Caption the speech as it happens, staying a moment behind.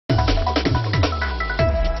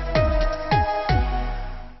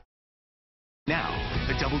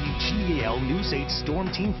WEAL News 8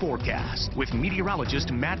 Storm Team Forecast with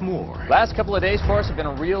meteorologist Matt Moore. Last couple of days for us have been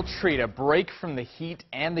a real treat, a break from the heat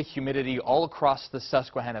and the humidity all across the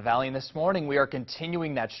Susquehanna Valley. And this morning we are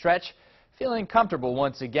continuing that stretch, feeling comfortable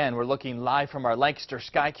once again. We're looking live from our Lancaster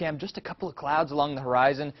Skycam, just a couple of clouds along the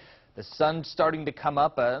horizon. The sun's starting to come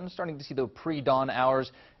up. I'm starting to see the pre-dawn hours,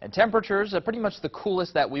 and temperatures are pretty much the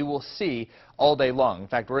coolest that we will see all day long. In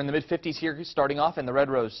fact, we're in the mid-50s here starting off in the Red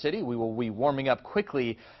Rose City. We will be warming up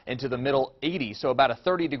quickly into the middle 80s, so about a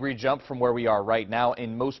 30-degree jump from where we are right now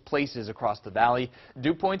in most places across the valley.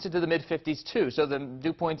 Dew points into the mid-50s too, so the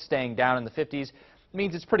dew points staying down in the 50s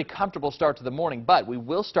means it's a pretty comfortable start to the morning, but we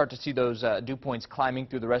will start to see those dew points climbing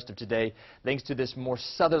through the rest of today thanks to this more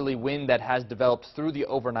southerly wind that has developed through the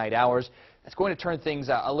overnight hours. That's going to turn things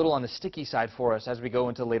a little on the sticky side for us as we go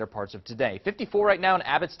into later parts of today. 54 right now in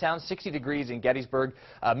Abbottstown, 60 degrees in Gettysburg,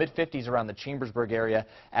 mid-50s around the Chambersburg area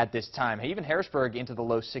at this time. Even Harrisburg into the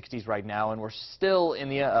low 60s right now, and we're still in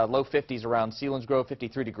the low 50s around Selinsgrove,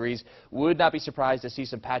 53 degrees. Would not be surprised to see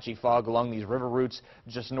some patchy fog along these river routes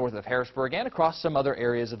just north of Harrisburg and across some other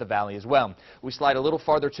areas of the valley as well. We slide a little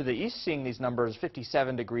farther to the east, seeing these numbers,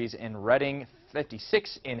 57 degrees in Reading,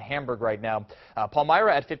 56 in Hamburg right now.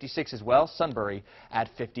 Palmyra at 56 as well. Sunbury at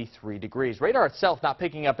 53 degrees. Radar itself not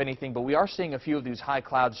picking up anything, but we are seeing a few of these high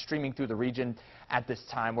clouds streaming through the region at this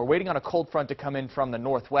time. We're waiting on a cold front to come in from the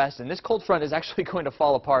northwest, and this cold front is actually going to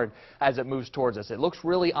fall apart as it moves towards us. It looks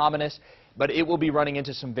really ominous, but it will be running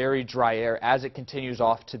into some very dry air as it continues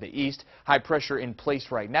off to the east. High pressure in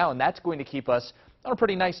place right now, and that's going to keep us on a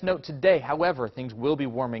pretty nice note today. However, things will be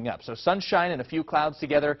warming up. So sunshine and a few clouds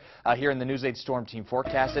together here in the News 8 Storm Team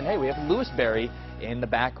forecast. And hey, we have Lewisberry in the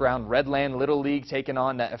background. Redland Little League taking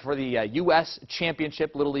on for the U.S.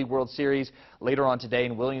 Championship Little League World Series later on today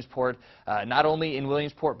in Williamsport. Not only in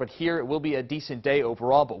Williamsport, but here it will be a decent day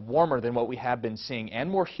overall, but warmer than what we have been seeing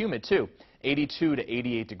and more humid too. 82 to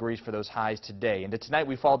 88 degrees for those highs today. And tonight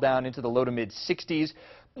we fall down into the low to mid 60s.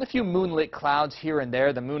 A few moonlit clouds here and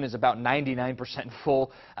there. The moon is about 99%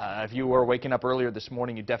 full. If you were waking up earlier this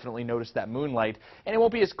morning, you definitely noticed that moonlight. And it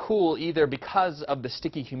won't be as cool either because of the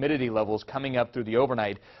sticky humidity levels coming up through the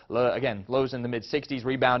overnight. Again, lows in the mid 60s,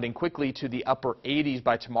 rebounding quickly to the upper 80s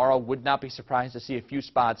by tomorrow. Would not be surprised to see a few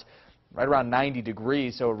spots right around 90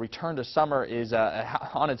 degrees, so a return to summer is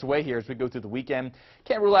on its way here as we go through the weekend.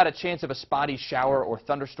 Can't rule out a chance of a spotty shower or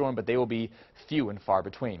thunderstorm, but they will be few and far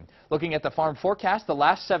between. Looking at the farm forecast, the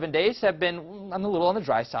last 7 days have been a little on the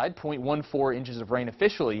dry side. 0.14 inches of rain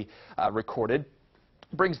officially recorded.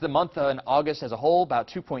 Brings the month in August as a whole about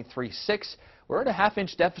 2.36. We're at a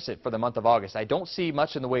half-inch deficit for the month of August. I don't see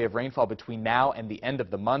much in the way of rainfall between now and the end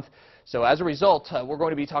of the month. So as a result, we're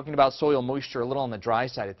going to be talking about soil moisture a little on the dry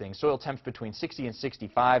side of things. Soil temps between 60 and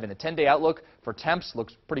 65, and the 10-day outlook for temps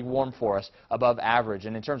looks pretty warm for us, above average.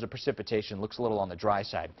 And in terms of precipitation, looks a little on the dry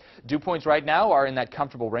side. Dew points right now are in that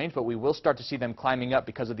comfortable range, but we will start to see them climbing up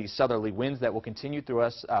because of these southerly winds that will continue through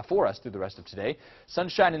us, for us through the rest of today.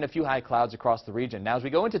 Sunshine and a few high clouds across the region. Now, as we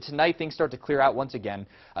go into tonight, things start to clear out once again.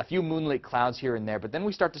 A few moonlit clouds here and there, but then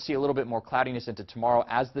we start to see a little bit more cloudiness into tomorrow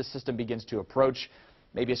as this system begins to approach.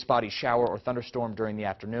 Maybe a spotty shower or thunderstorm during the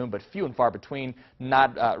afternoon, but few and far between,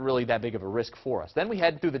 not really that big of a risk for us. Then we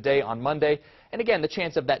head through the day on Monday, and again, the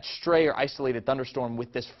chance of that stray or isolated thunderstorm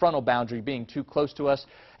with this frontal boundary being too close to us,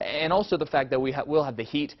 and also the fact that we will have the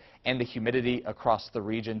heat and the humidity across the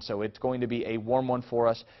region, so it's going to be a warm one for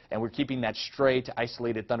us, and we're keeping that stray to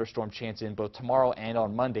isolated thunderstorm chance in both tomorrow and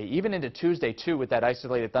on Monday, even into Tuesday, too, with that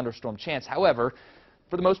isolated thunderstorm chance. However,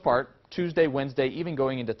 for the most part, Tuesday, Wednesday, even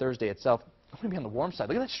going into Thursday itself, going to be on the warm side.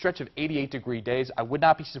 Look at that stretch of 88-degree days. I would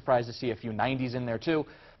not be surprised to see a few 90s in there, too,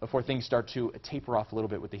 before things start to taper off a little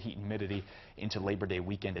bit with the heat and humidity into Labor Day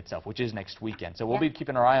weekend itself, which is next weekend. So we'll be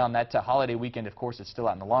keeping our eye on that holiday weekend. Of course, it's still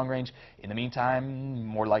out in the long range. In the meantime,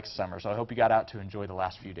 more like summer. So I hope you got out to enjoy the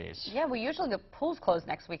last few days. Yeah, we usually the pools close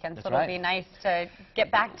next weekend, That's so it'll right. be nice to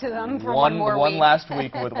get back to them for one more week. One last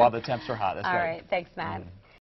week while the temps are hot. That's All right. right. Thanks, Matt.